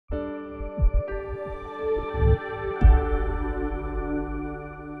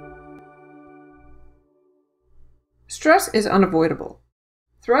Stress is unavoidable.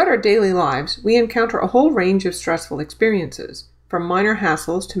 Throughout our daily lives, we encounter a whole range of stressful experiences, from minor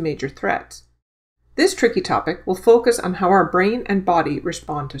hassles to major threats. This tricky topic will focus on how our brain and body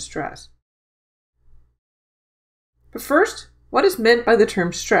respond to stress. But first, what is meant by the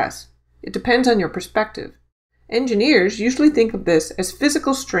term stress? It depends on your perspective. Engineers usually think of this as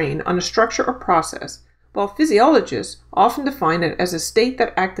physical strain on a structure or process, while physiologists often define it as a state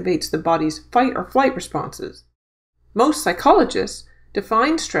that activates the body's fight or flight responses. Most psychologists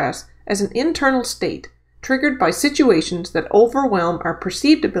define stress as an internal state triggered by situations that overwhelm our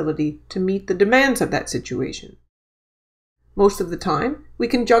perceived ability to meet the demands of that situation. Most of the time, we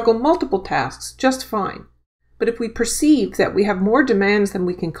can juggle multiple tasks just fine, but if we perceive that we have more demands than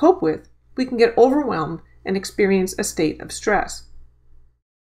we can cope with, we can get overwhelmed and experience a state of stress.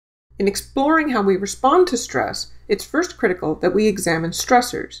 In exploring how we respond to stress, it's first critical that we examine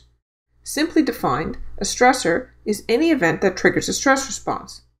stressors. Simply defined, a stressor is any event that triggers a stress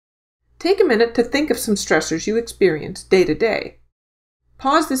response. Take a minute to think of some stressors you experience day to day.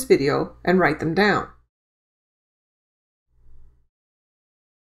 Pause this video and write them down.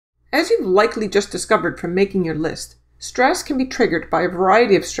 As you've likely just discovered from making your list, stress can be triggered by a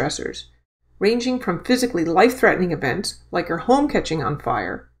variety of stressors, ranging from physically life-threatening events like your home catching on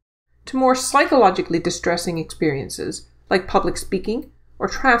fire, to more psychologically distressing experiences like public speaking or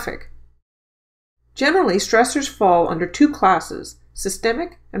traffic. Generally, stressors fall under two classes,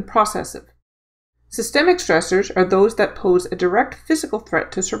 systemic and processive. Systemic stressors are those that pose a direct physical threat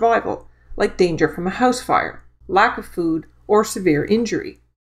to survival, like danger from a house fire, lack of food, or severe injury.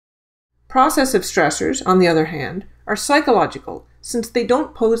 Processive stressors, on the other hand, are psychological, since they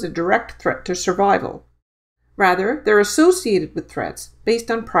don't pose a direct threat to survival. Rather, they're associated with threats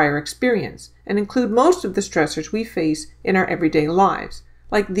based on prior experience, and include most of the stressors we face in our everyday lives,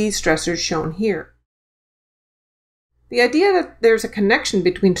 like these stressors shown here. The idea that there's a connection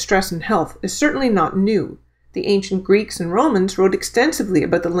between stress and health is certainly not new. The ancient Greeks and Romans wrote extensively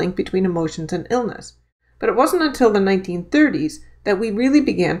about the link between emotions and illness, but it wasn't until the 1930s that we really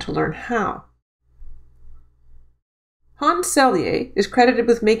began to learn how. Hans Selye is credited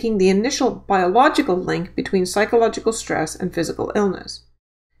with making the initial biological link between psychological stress and physical illness.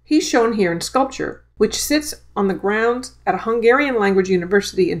 He's shown here in sculpture, which sits on the grounds at a Hungarian language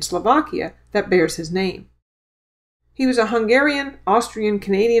university in Slovakia that bears his name. He was a Hungarian, Austrian,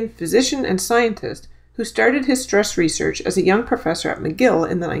 Canadian physician and scientist who started his stress research as a young professor at McGill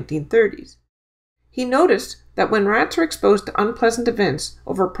in the 1930s. He noticed that when rats are exposed to unpleasant events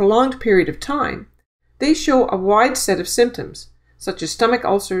over a prolonged period of time, they show a wide set of symptoms, such as stomach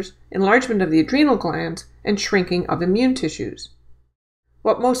ulcers, enlargement of the adrenal glands, and shrinking of immune tissues.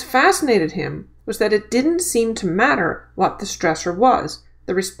 What most fascinated him was that it didn't seem to matter what the stressor was.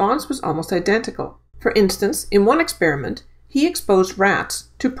 The response was almost identical. For instance, in one experiment, he exposed rats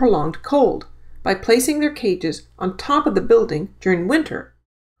to prolonged cold by placing their cages on top of the building during winter,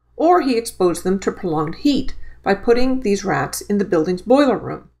 or he exposed them to prolonged heat by putting these rats in the building's boiler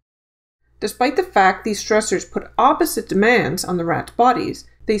room. Despite the fact these stressors put opposite demands on the rats' bodies,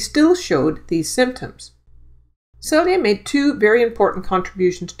 they still showed these symptoms. Selye made two very important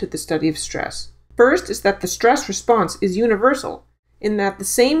contributions to the study of stress. First is that the stress response is universal, in that the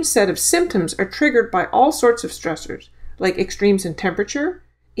same set of symptoms are triggered by all sorts of stressors, like extremes in temperature,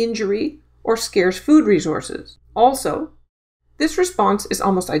 injury, or scarce food resources. Also, this response is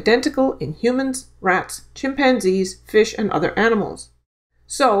almost identical in humans, rats, chimpanzees, fish, and other animals.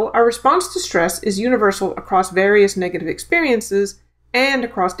 So, our response to stress is universal across various negative experiences and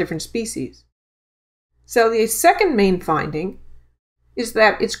across different species. Selye's second main finding is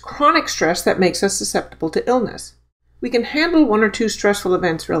that it's chronic stress that makes us susceptible to illness. We can handle one or two stressful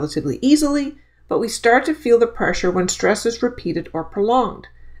events relatively easily, but we start to feel the pressure when stress is repeated or prolonged,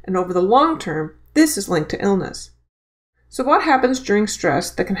 and over the long term, this is linked to illness. So what happens during stress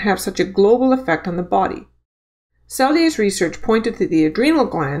that can have such a global effect on the body? Selye's research pointed to the adrenal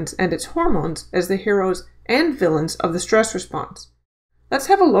glands and its hormones as the heroes and villains of the stress response. Let's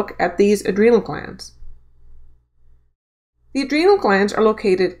have a look at these adrenal glands. The adrenal glands are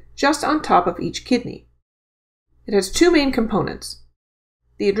located just on top of each kidney. It has two main components.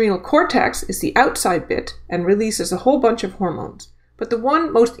 The adrenal cortex is the outside bit and releases a whole bunch of hormones, but the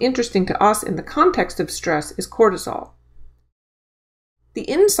one most interesting to us in the context of stress is cortisol. The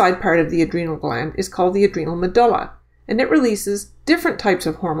inside part of the adrenal gland is called the adrenal medulla, and it releases different types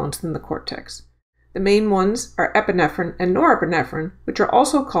of hormones than the cortex. The main ones are epinephrine and norepinephrine, which are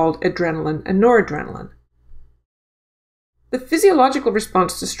also called adrenaline and noradrenaline. The physiological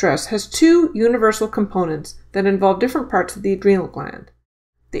response to stress has two universal components that involve different parts of the adrenal gland: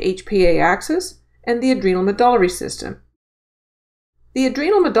 the HPA axis and the adrenal medullary system. The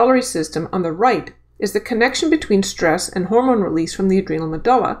adrenal medullary system on the right is the connection between stress and hormone release from the adrenal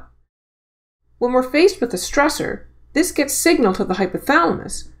medulla. When we're faced with a stressor, this gets signaled to the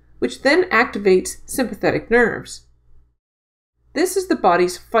hypothalamus, which then activates sympathetic nerves. This is the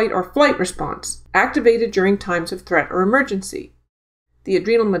body's fight or flight response, activated during times of threat or emergency. The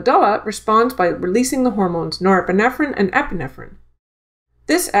adrenal medulla responds by releasing the hormones norepinephrine and epinephrine.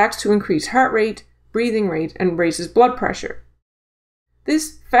 This acts to increase heart rate, breathing rate, and raises blood pressure.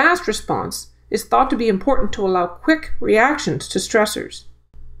 This fast response is thought to be important to allow quick reactions to stressors.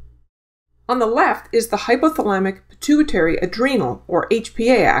 On the left is the hypothalamic pituitary adrenal, or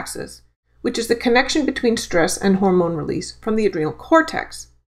HPA axis, which is the connection between stress and hormone release from the adrenal cortex.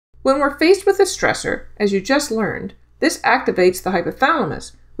 When we're faced with a stressor, as you just learned, this activates the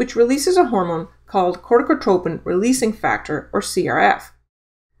hypothalamus, which releases a hormone called corticotropin releasing factor, or CRF.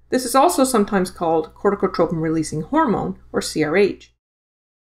 This is also sometimes called corticotropin releasing hormone, or CRH.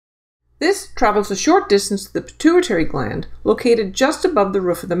 This travels a short distance to the pituitary gland, located just above the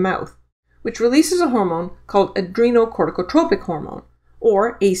roof of the mouth, which releases a hormone called adrenocorticotropic hormone,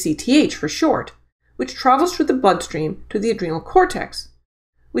 or ACTH for short, which travels through the bloodstream to the adrenal cortex,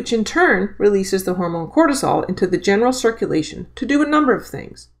 which in turn releases the hormone cortisol into the general circulation to do a number of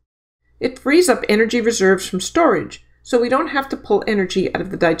things. It frees up energy reserves from storage, so we don't have to pull energy out of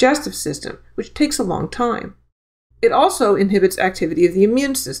the digestive system, which takes a long time. It also inhibits activity of the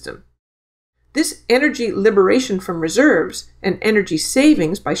immune system. This energy liberation from reserves and energy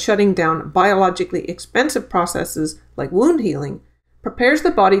savings by shutting down biologically expensive processes like wound healing prepares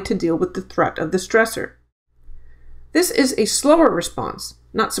the body to deal with the threat of the stressor. This is a slower response,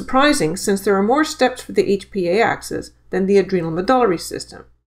 not surprising since there are more steps for the HPA axis than the adrenal medullary system.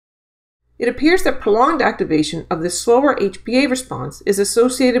 It appears that prolonged activation of this slower HPA response is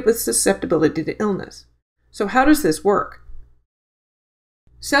associated with susceptibility to illness. So how does this work?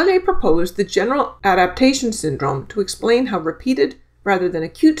 Selye proposed the general adaptation syndrome to explain how repeated, rather than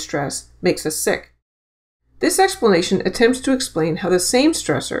acute stress, makes us sick. This explanation attempts to explain how the same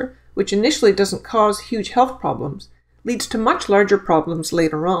stressor, which initially doesn't cause huge health problems, leads to much larger problems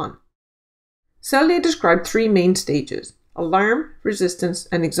later on. Selye described three main stages: alarm, resistance,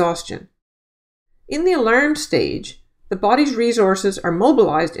 and exhaustion. In the alarm stage, the body's resources are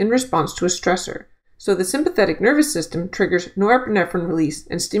mobilized in response to a stressor, so the sympathetic nervous system triggers norepinephrine release,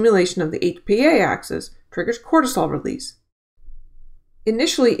 and stimulation of the HPA axis triggers cortisol release.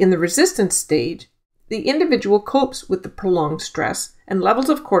 Initially in the resistance stage, the individual copes with the prolonged stress and levels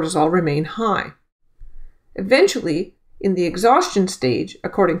of cortisol remain high. Eventually, in the exhaustion stage,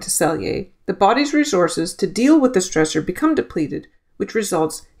 according to Selye, the body's resources to deal with the stressor become depleted, which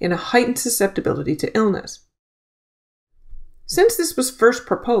results in a heightened susceptibility to illness. Since this was first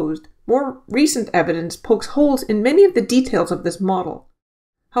proposed, more recent evidence pokes holes in many of the details of this model.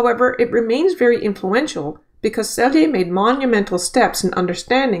 However, it remains very influential because Selye made monumental steps in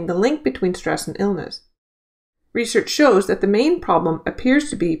understanding the link between stress and illness. Research shows that the main problem appears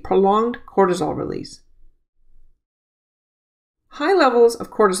to be prolonged cortisol release. High levels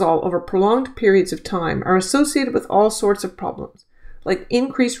of cortisol over prolonged periods of time are associated with all sorts of problems, like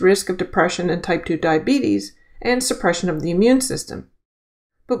increased risk of depression and type 2 diabetes, and suppression of the immune system.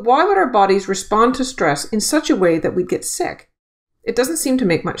 But why would our bodies respond to stress in such a way that we'd get sick? It doesn't seem to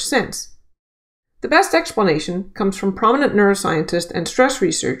make much sense. The best explanation comes from prominent neuroscientist and stress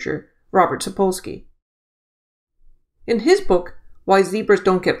researcher Robert Sapolsky. In his book, Why Zebras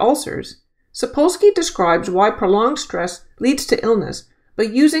Don't Get Ulcers, Sapolsky describes why prolonged stress leads to illness by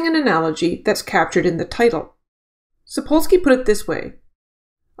using an analogy that's captured in the title. Sapolsky put it this way: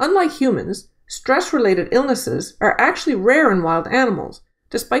 unlike humans, stress-related illnesses are actually rare in wild animals,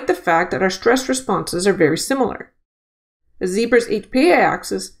 despite the fact that our stress responses are very similar. A zebra's HPA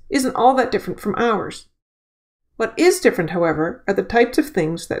axis isn't all that different from ours. What is different, however, are the types of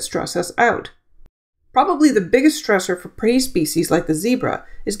things that stress us out. Probably the biggest stressor for prey species like the zebra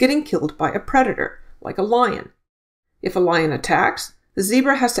is getting killed by a predator, like a lion. If a lion attacks, the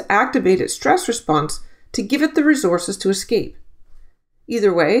zebra has to activate its stress response to give it the resources to escape.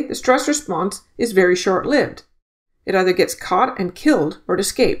 Either way, the stress response is very short-lived. It either gets caught and killed or it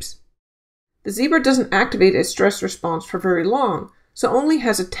escapes. The zebra doesn't activate its stress response for very long, so only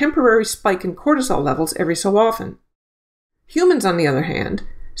has a temporary spike in cortisol levels every so often. Humans, on the other hand,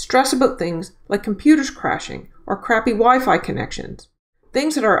 stress about things like computers crashing or crappy Wi-Fi connections,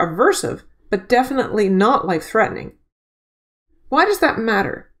 things that are aversive but definitely not life-threatening. Why does that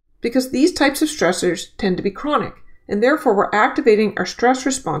matter? Because these types of stressors tend to be chronic, and therefore we're activating our stress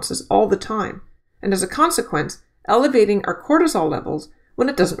responses all the time, and as a consequence, elevating our cortisol levels when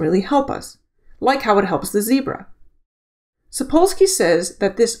it doesn't really help us, like how it helps the zebra. Sapolsky says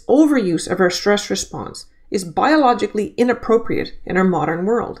that this overuse of our stress response is biologically inappropriate in our modern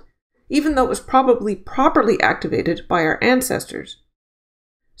world, even though it was probably properly activated by our ancestors.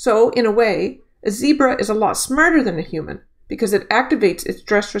 So, in a way, a zebra is a lot smarter than a human because it activates its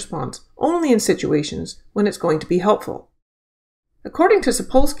stress response only in situations when it's going to be helpful. According to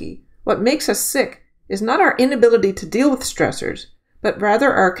Sapolsky, what makes us sick is not our inability to deal with stressors, but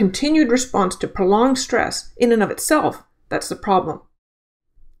rather our continued response to prolonged stress in and of itself that's the problem.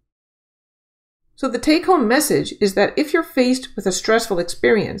 So the take-home message is that if you're faced with a stressful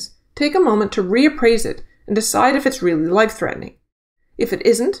experience, take a moment to reappraise it and decide if it's really life-threatening. If it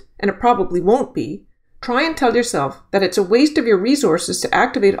isn't, and it probably won't be, try and tell yourself that it's a waste of your resources to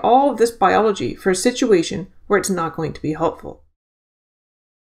activate all of this biology for a situation where it's not going to be helpful.